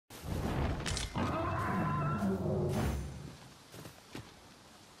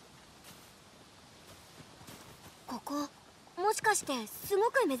もしかしてすご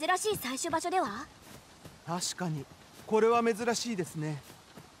く珍しい採取場所では？確かにこれは珍しいですね。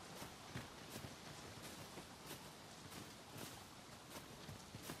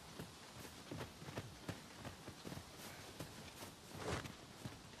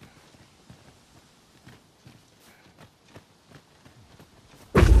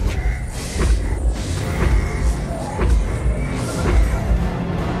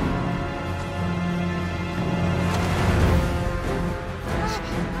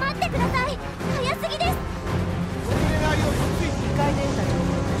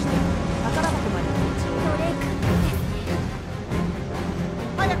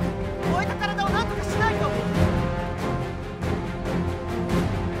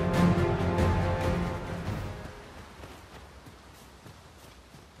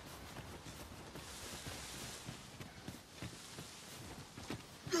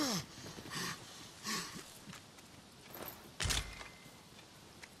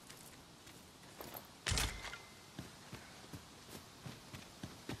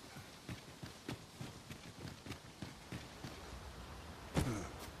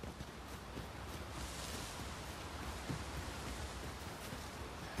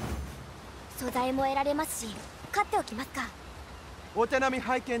素材も得られますし、買っておきますか。お手並み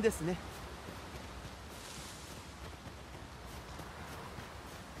拝見ですね。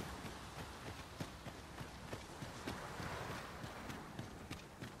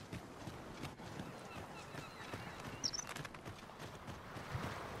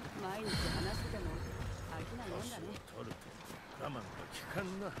毎日話してても飽きないもんだね。取ると我慢が効か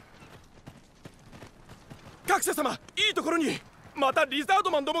んな。学者様、いいところにまたリザー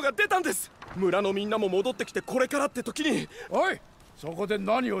ドマンどもが出たんです。村のみんなも戻ってきてこれからって時に。おい、そこで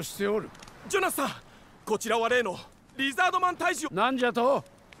何をしておる？ジョナスさん、こちらは例のリザードマン退治を。なんじゃと？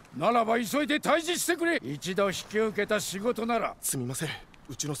ならば急いで退治してくれ。一度引き受けた仕事なら。すみません、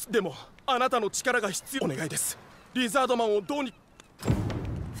うちのでもあなたの力が必要。お願いです。リザードマンをどうに。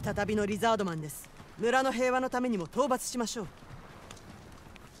再びのリザードマンです。村の平和のためにも討伐しましょう。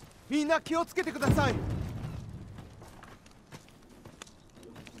みんな気をつけてください。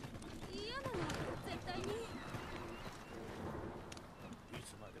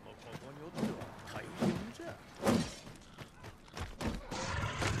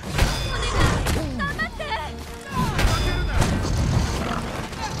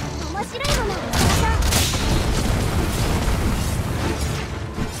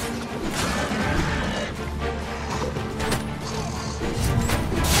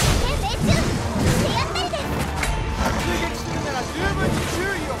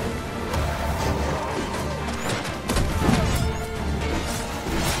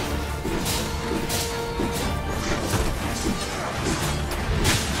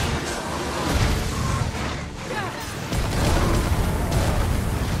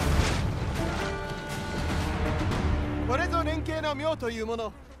妙というも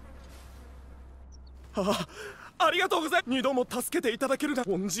の。ありがとうございます。二度も助けていただけるな。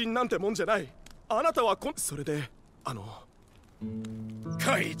恩人なんてもんじゃない。あなたはそれで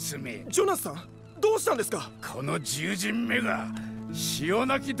かいつめ。ジョナスさん、どうしたんですか？この獣人めが潮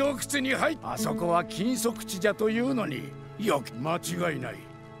なき洞窟に入っ。あそこは禁足地じゃというのによく。間違いない。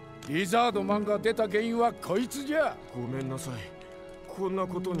リザードマンが出た原因はこいつじゃ。ごめんなさい、こんな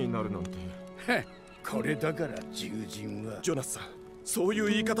ことになるなんて。これだから獣人は。ジョナスさん、そういう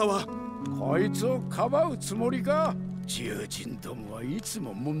言い方は。こいつをかばうつもりか？獣人どもはいつ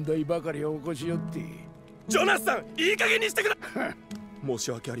も問題ばかりを起こしよって。ジョナスさん、いい加減にしてくだ。申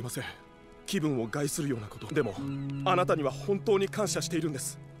し訳ありません。気分を害するようなこと。でもあなたには本当に感謝しているんで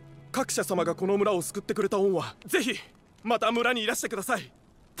す。各社様がこの村を救ってくれた恩はぜひまた村にいらしてください。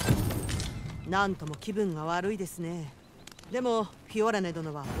なんとも気分が悪いですね。でもフィオラネ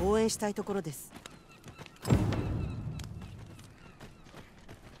殿は応援したいところです。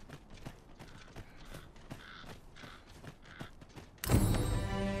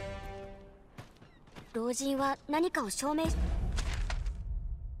老人は何かを証明し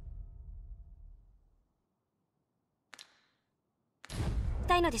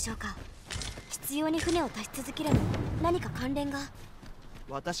たいのでしょうか？必要に船を出し続けるのに何か関連が。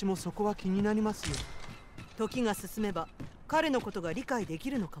私もそこは気になりますよ。時が進めば彼のことが理解で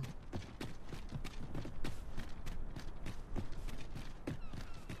きるのかも。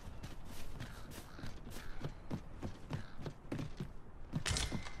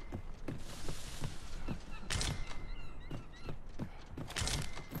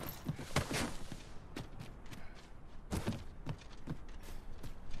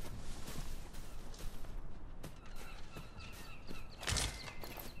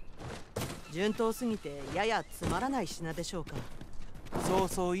順当すぎてややつまらない品でしょうか。そう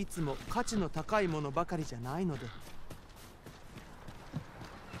そういつも価値の高いものばかりじゃないので。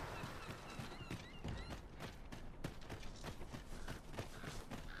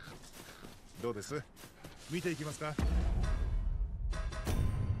どうです？見ていきますか？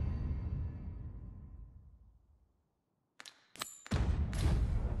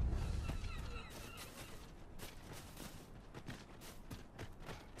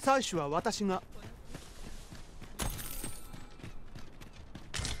採取は私が。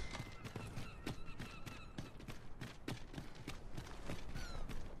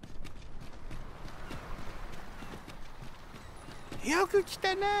よく来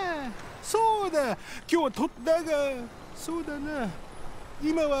たな。そうだ、今日はとだが、そうだな。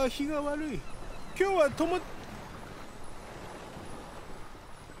今は日が悪い。今日は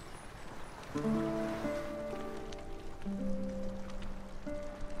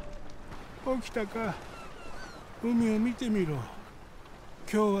起きたか。海を見てみろ。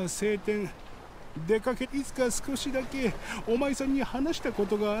今日は晴天。出かけ、いつか少しだけお前さんに話したこ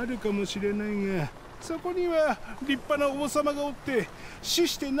とがあるかもしれないが、そこには立派な王様がおって、死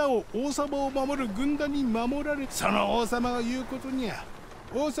してなお王様を守る軍団に守られ、その王様が言うことにゃ、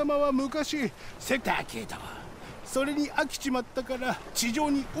王様は昔せたけど、それに飽きちまったから地上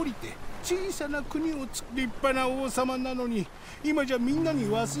に降りて小さな国をつく立派な王様なのに、今じゃみんなに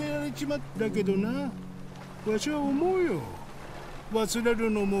忘れられちまったけどな。わしは思うよ。忘れ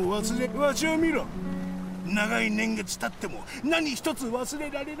るのもわしを見ろ。長い年月経っても何一つ忘れ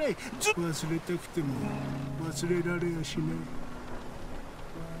られない。忘れたくても忘れられやしな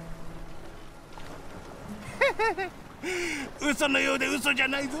い嘘のようで嘘じゃ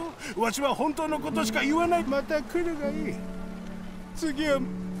ないぞ。わしは本当のことしか言わない。また来るがいい。次は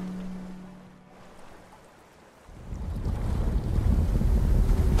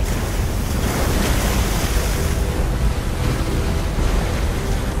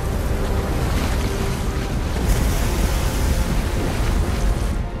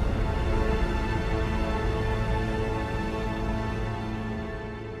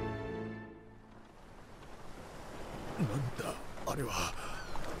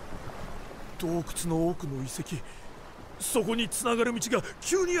洞窟の奥の遺跡、そこにつながる道が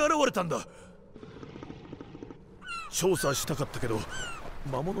急に現れたんだ。調査したかったけど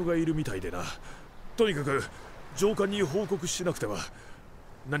魔物がいるみたいでな。とにかく上官に報告しなくては。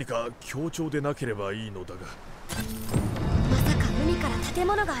何か強調でなければいいのだが。まさか海から建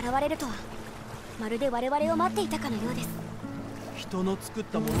物が現れるとは、まるで我々を待っていたかのようです。人の作っ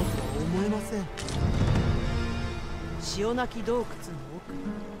たものとは思えません。潮なき洞窟の奥、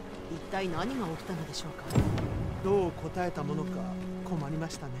一体何が起きたのでしょうか。どう答えたものか困りま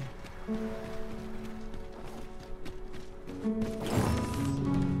したね。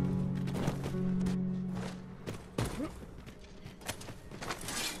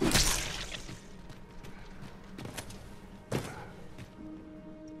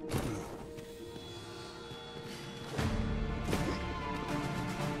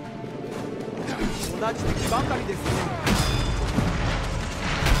同じ敵ばかりですね。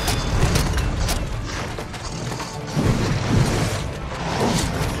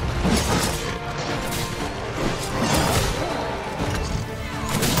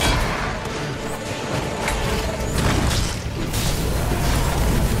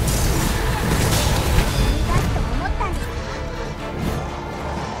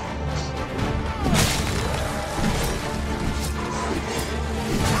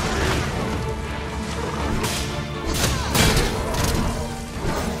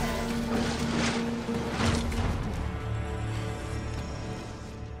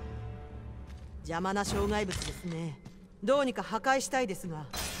邪魔な障害物ですね。どうにか破壊したいですが。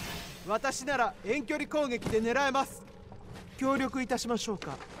私なら遠距離攻撃で狙えます。協力いたしましょう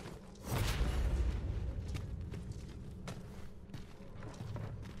か。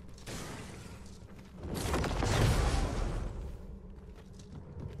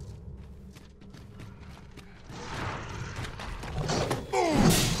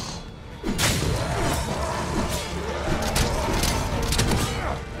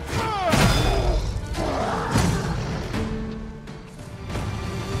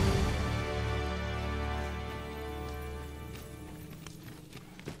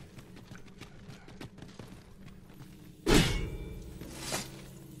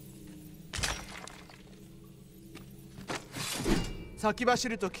先走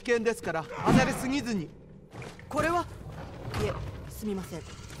ると危険ですから離れすぎずに。これは、いえ、すみません、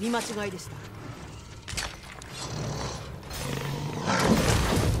見間違いでした。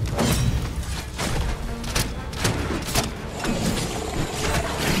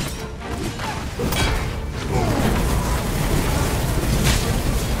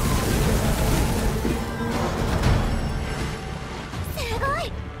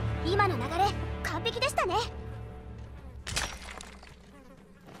い。今の流れ完璧でしたね。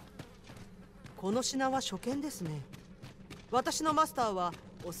この品は初見ですね。私のマスターは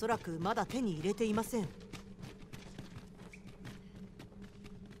おそらくまだ手に入れていません。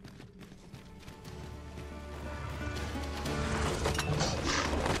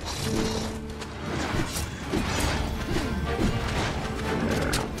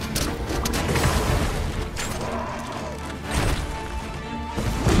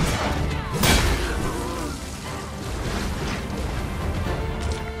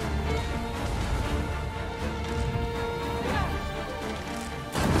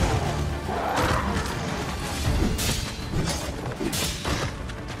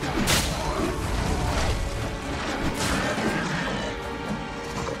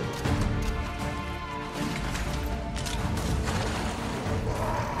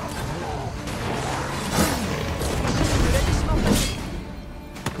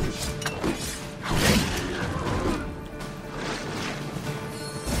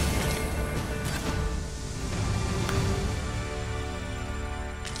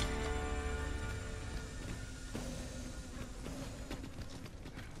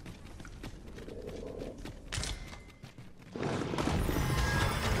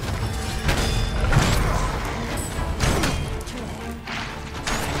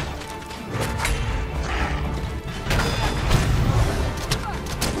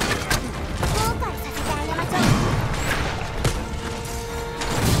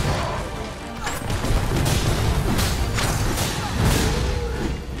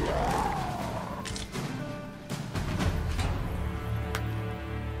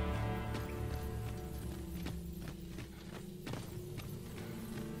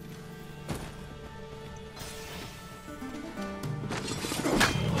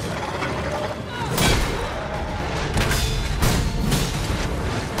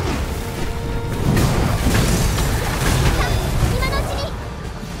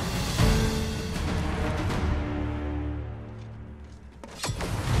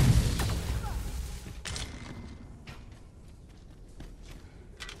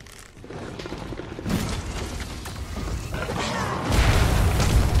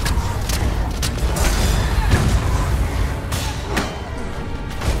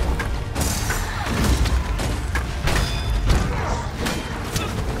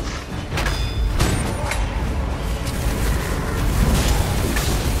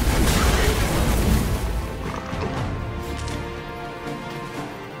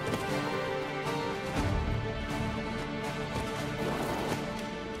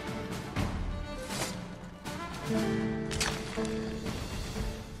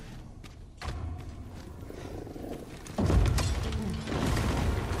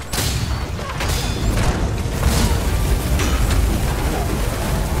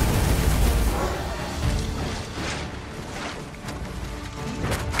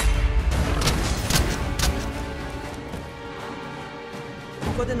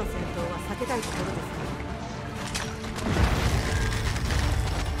こでの戦闘は避けたいところですから。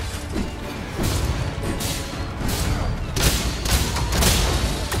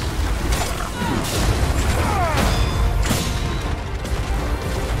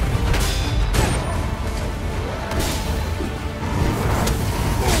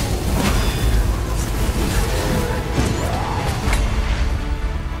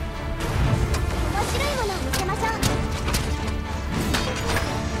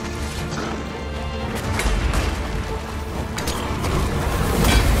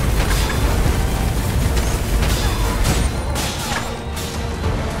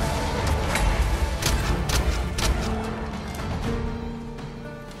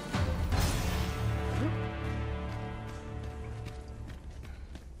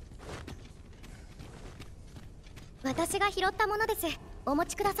私が拾ったものです。お持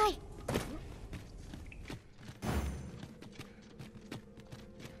ちください。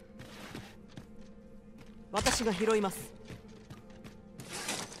私が拾います。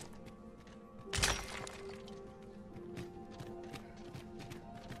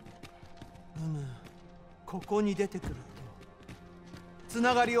ここに出てくるとつ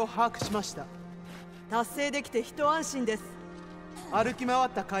ながりを把握しました。達成できて一安心です。歩き回っ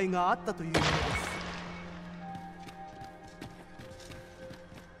た甲斐があったというものです。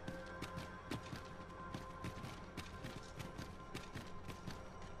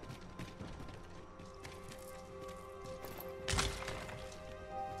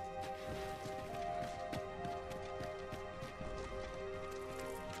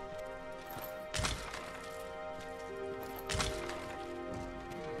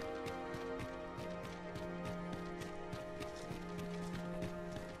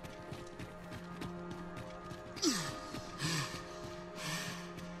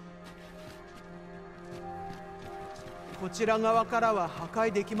ちら側からは破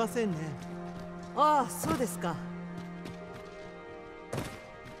壊できませんね。ああ、そうですか。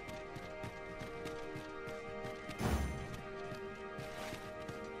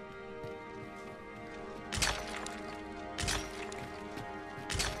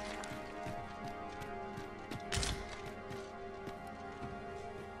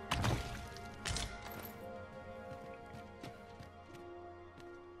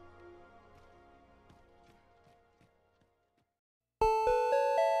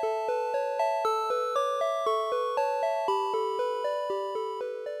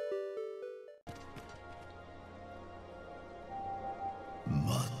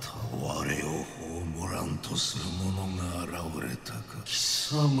とする者が現れたか。貴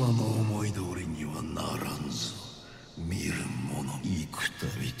様の思い通りにはならんぞ。見る者幾た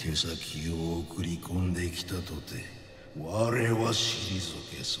び手先を送り込んできたとて我は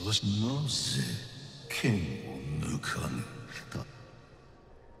退け、そしてなぜ剣を抜かぬ。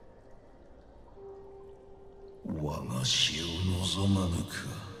我が死を望まぬか。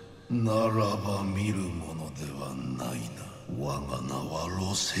ならば見るものではないな。我が名は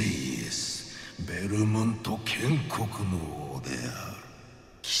ロセイエス、ベルムント建国の王である。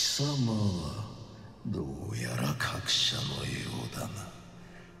貴様はどうやら各社のようだな。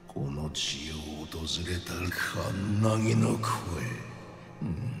この地を訪れたカンナギの声、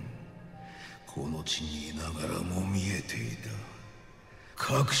この地にいながらも見えていた。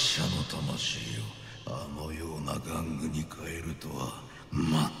各社の魂をあのような玩具に変えるとは全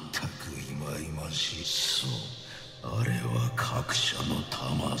く忌々しい。そう、あれは各社の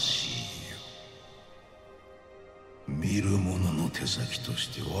魂よ。見る者の手先とし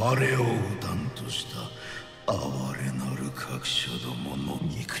て我を右段とした哀れなる各社どもの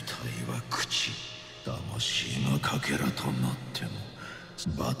肉体は朽ち、魂がかけらとなっても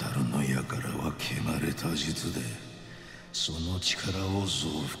バタルの輩は汚れた術でその力を増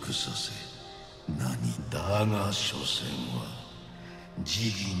幅させ、何だが所詮は慈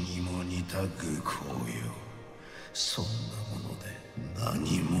義にも似た愚行よ。そんなもので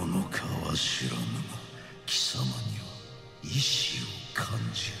何者かは知らぬが、貴様には意志を感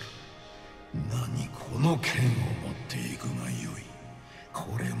じる。何この剣を持っていくがよい。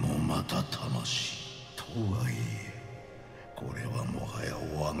これもまた魂とはいえ、これはもはや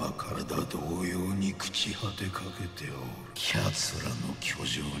我が体同様に朽ち果てかけておる。奴らの居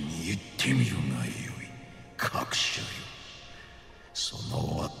城に行ってみるがよい。各社よ、そ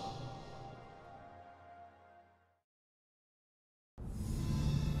の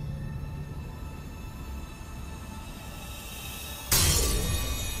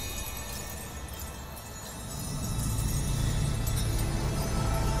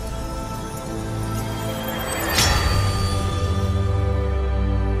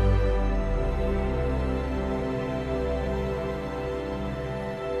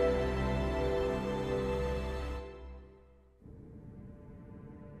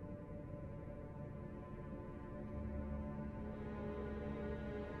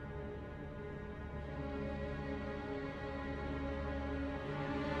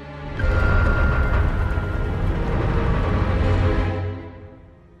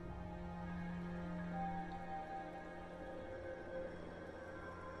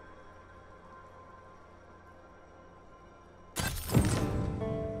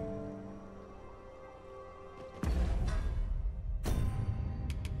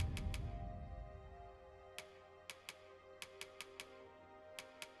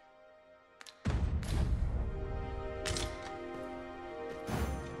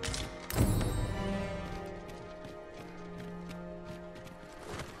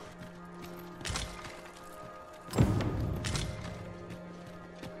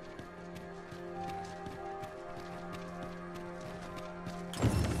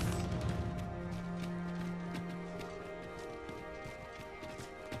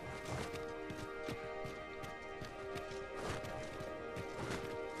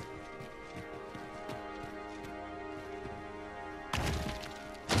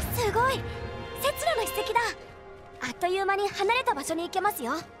すごい、刹那の筆跡だ。あっという間に離れた場所に行けます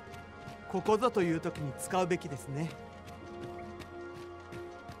よ。ここぞという時に使うべきですね。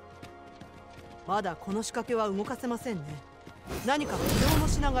まだこの仕掛けは動かせませんね。何か不要の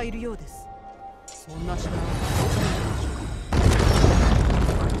品がいるようです。そんな品はどこにあるでしょうか。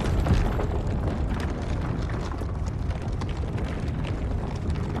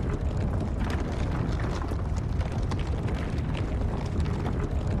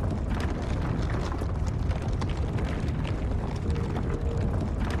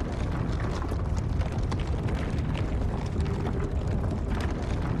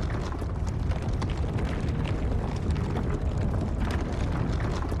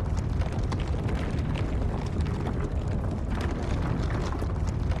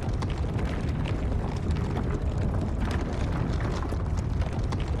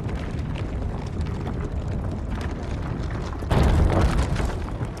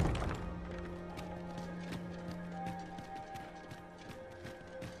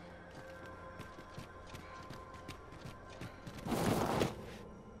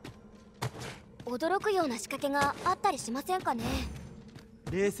驚くような仕掛けがあったりしませんかね。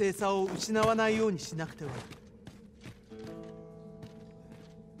冷静さを失わないようにしなくては。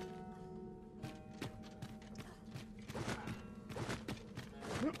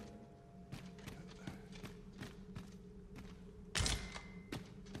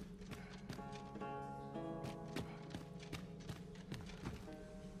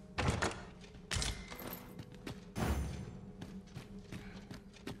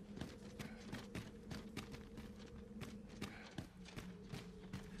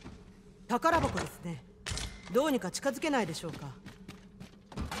宝箱ですね。どうにか近づけないでしょうか。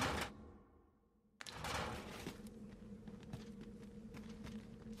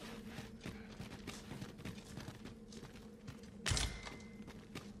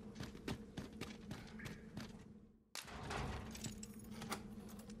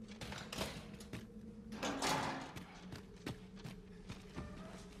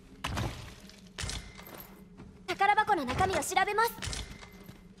宝箱の中身を調べます。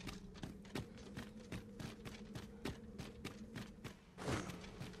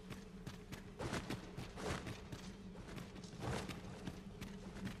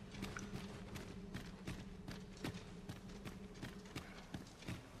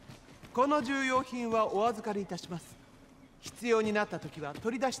この重要品はお預かりいたします。必要になった時は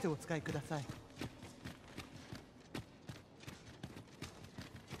取り出してお使いください。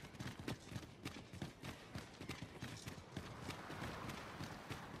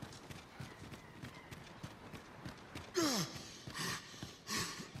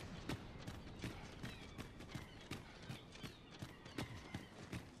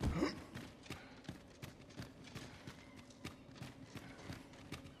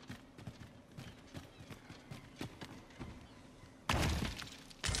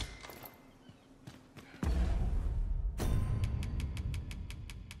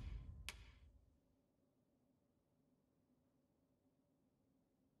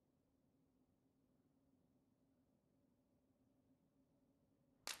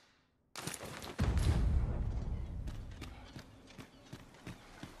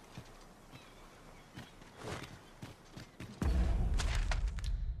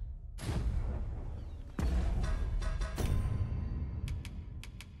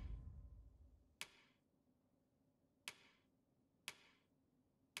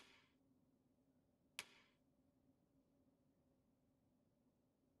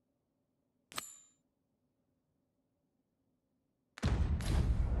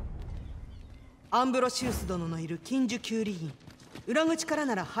アンブロシウス殿のいる禁樹キュウリ院、裏口から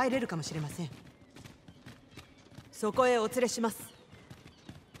なら入れるかもしれません。そこへお連れします。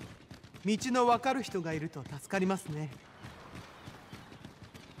道の分かる人がいると助かりますね。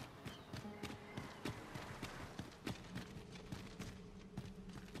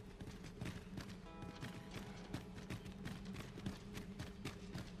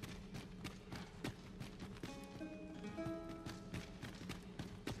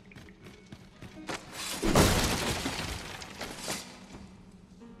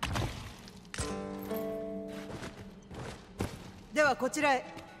ではこちらへ。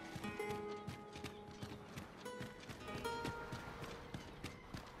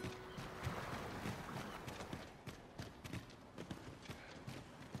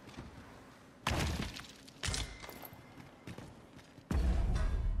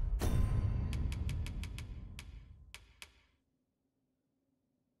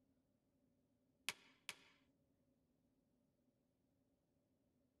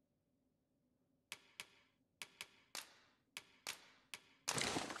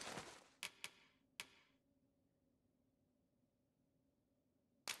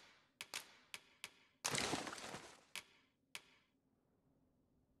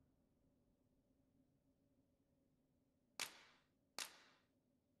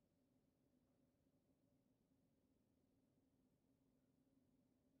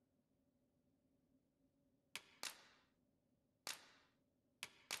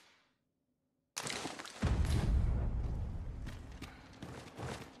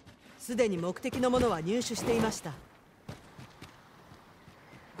すでに目的のものは入手していました。い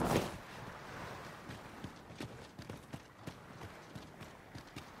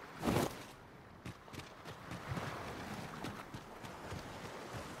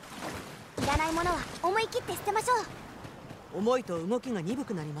らないものは思い切って捨てましょう。重いと動きが鈍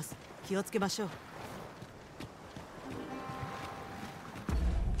くなります。気をつけましょう。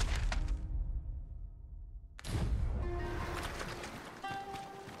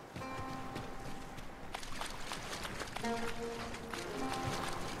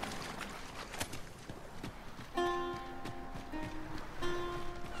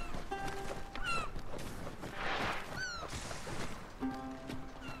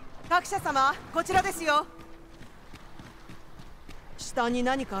各社様、こちらですよ。下に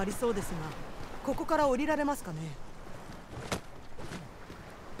何かありそうですが、ここから降りられますかね。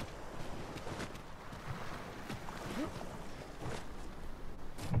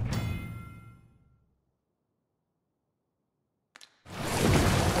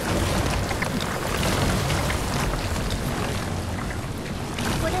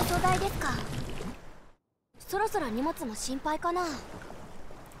ここで素材ですか。そろそろ荷物も心配かな。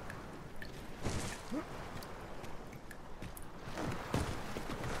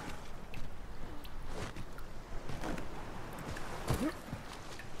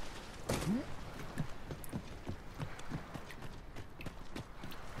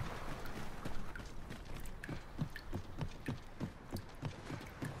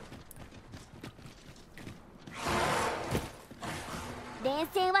連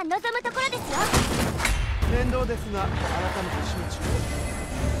戦は望むところですよ。面倒ですが改めて集中。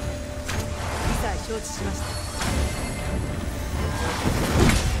理解承知しました。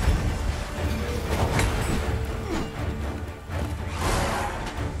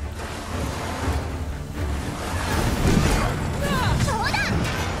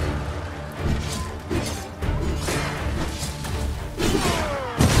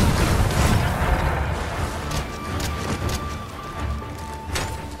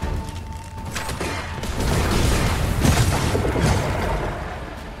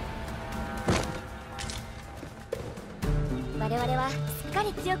我々はすっか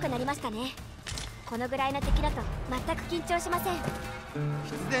り強くなりましたね。このぐらいの敵だと全く緊張しません。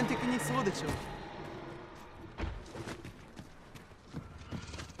必然的にそうでしょう。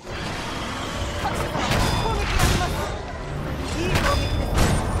攻撃があります。いい攻撃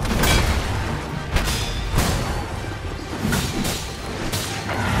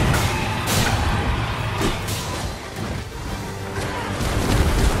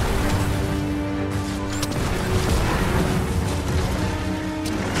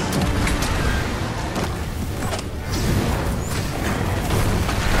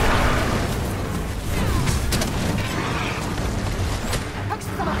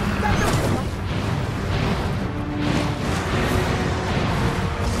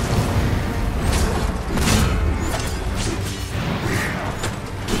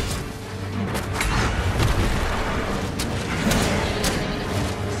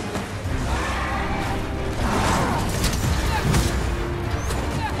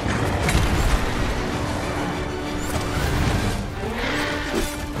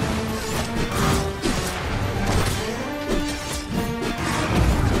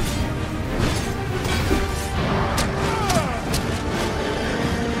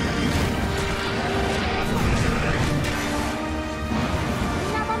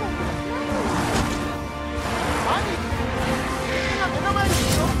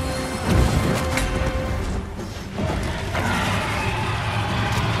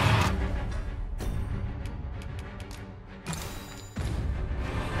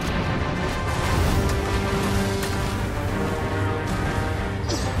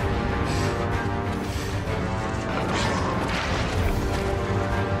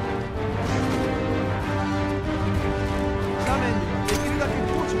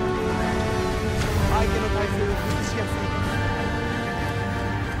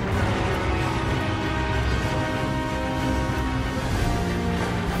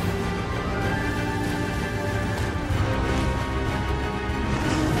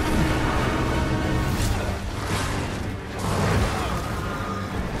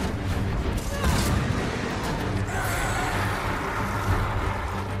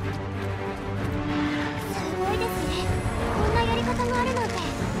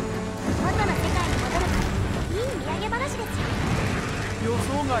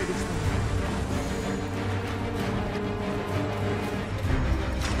です。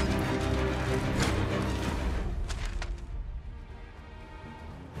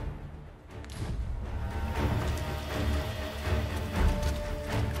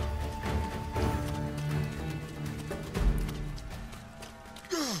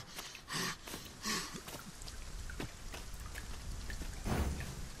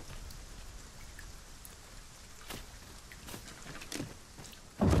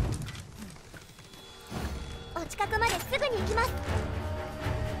近くまですぐに行きます。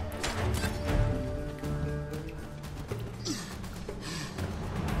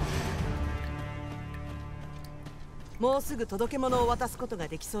もうすぐ届け物を渡すことが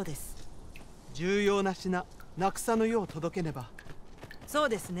できそうです。重要な品なくさぬよう届けねば。そう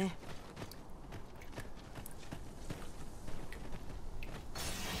ですね。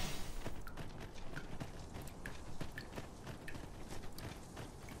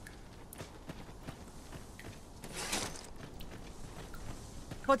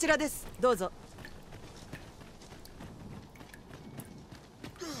こちらです。どうぞ。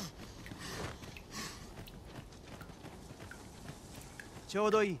ちょ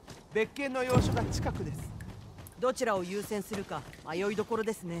うどいい。別件の要所が近くです。どちらを優先するか迷いどころ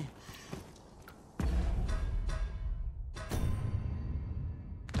ですね。